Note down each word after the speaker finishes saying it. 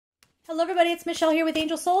Hello everybody, it's Michelle here with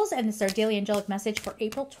Angel Souls, and this is our daily angelic message for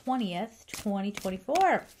April 20th,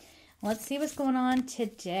 2024. Let's see what's going on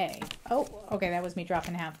today. Oh, okay, that was me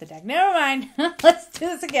dropping half the deck. Never mind. Let's do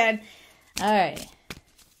this again. All right.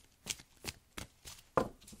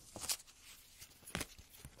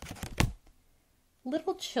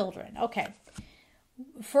 Little children. Okay.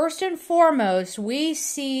 First and foremost, we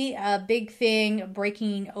see a big thing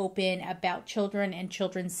breaking open about children and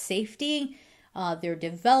children's safety, their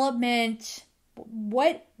development.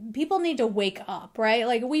 What people need to wake up, right?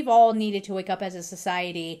 Like we've all needed to wake up as a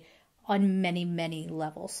society on many, many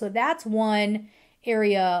levels. So that's one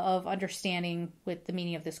area of understanding with the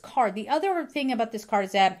meaning of this card. The other thing about this card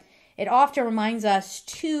is that it often reminds us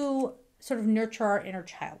to sort of nurture our inner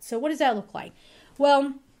child. So what does that look like?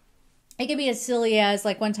 Well, it could be as silly as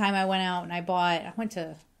like one time I went out and I went to,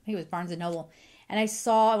 I think it was Barnes & Noble, and I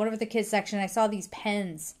went over to the kids section, I saw these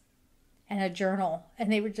pens and a journal, and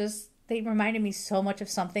they reminded me so much of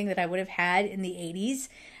something that I would have had in the 80s,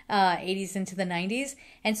 80s into the 90s.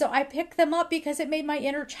 And so I picked them up because it made my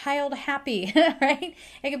inner child happy, right?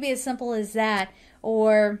 It could be as simple as that.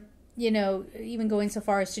 Or, you know, even going so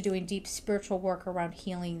far as to doing deep spiritual work around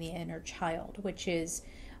healing the inner child, which is,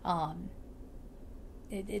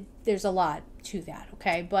 there's a lot to that,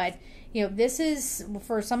 okay? But, you know, this is,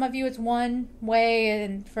 for some of you, it's one way,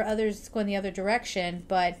 and for others, it's going the other direction.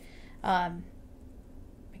 But,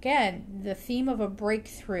 again, the theme of a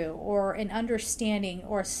breakthrough or an understanding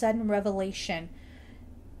or a sudden revelation,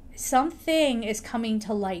 something is coming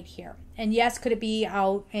to light here. And yes, could it be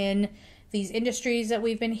out in these industries that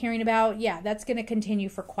we've been hearing about? Yeah, that's going to continue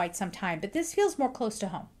for quite some time. But this feels more close to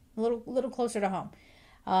home, a little closer to home.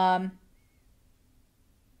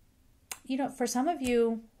 You know, for some of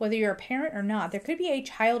you, whether you're a parent or not, there could be a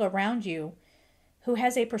child around you who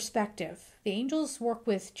has a perspective. The angels work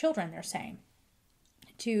with children, they're saying,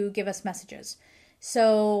 to give us messages.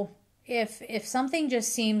 So if something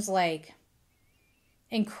just seems like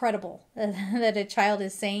incredible that a child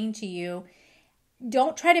is saying to you,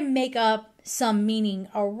 don't try to make up some meaning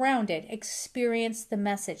around it. Experience the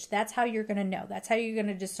message. That's how you're going to know. That's how you're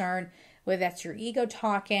going to discern whether that's your ego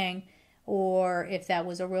talking or if that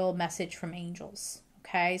was a real message from angels.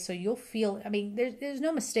 Okay, so you'll feel, I mean, there's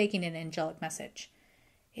no mistaking an angelic message.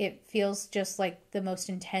 It feels just like the most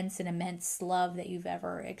intense and immense love that you've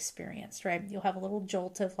ever experienced, right? You'll have a little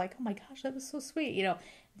jolt of like, oh my gosh, that was so sweet, you know,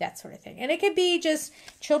 that sort of thing. And it could be just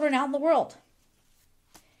children out in the world.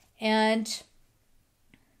 And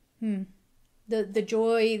the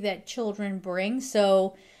joy that children bring.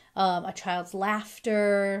 So a child's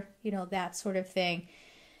laughter, you know, that sort of thing.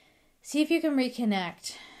 See if you can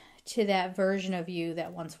reconnect to that version of you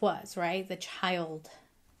that once was, right? The child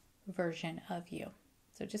version of you.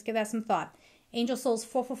 So just give that some thought.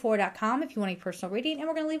 AngelSouls444.com if you want a personal reading. And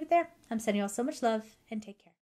we're going to leave it there. I'm sending you all so much love and take care.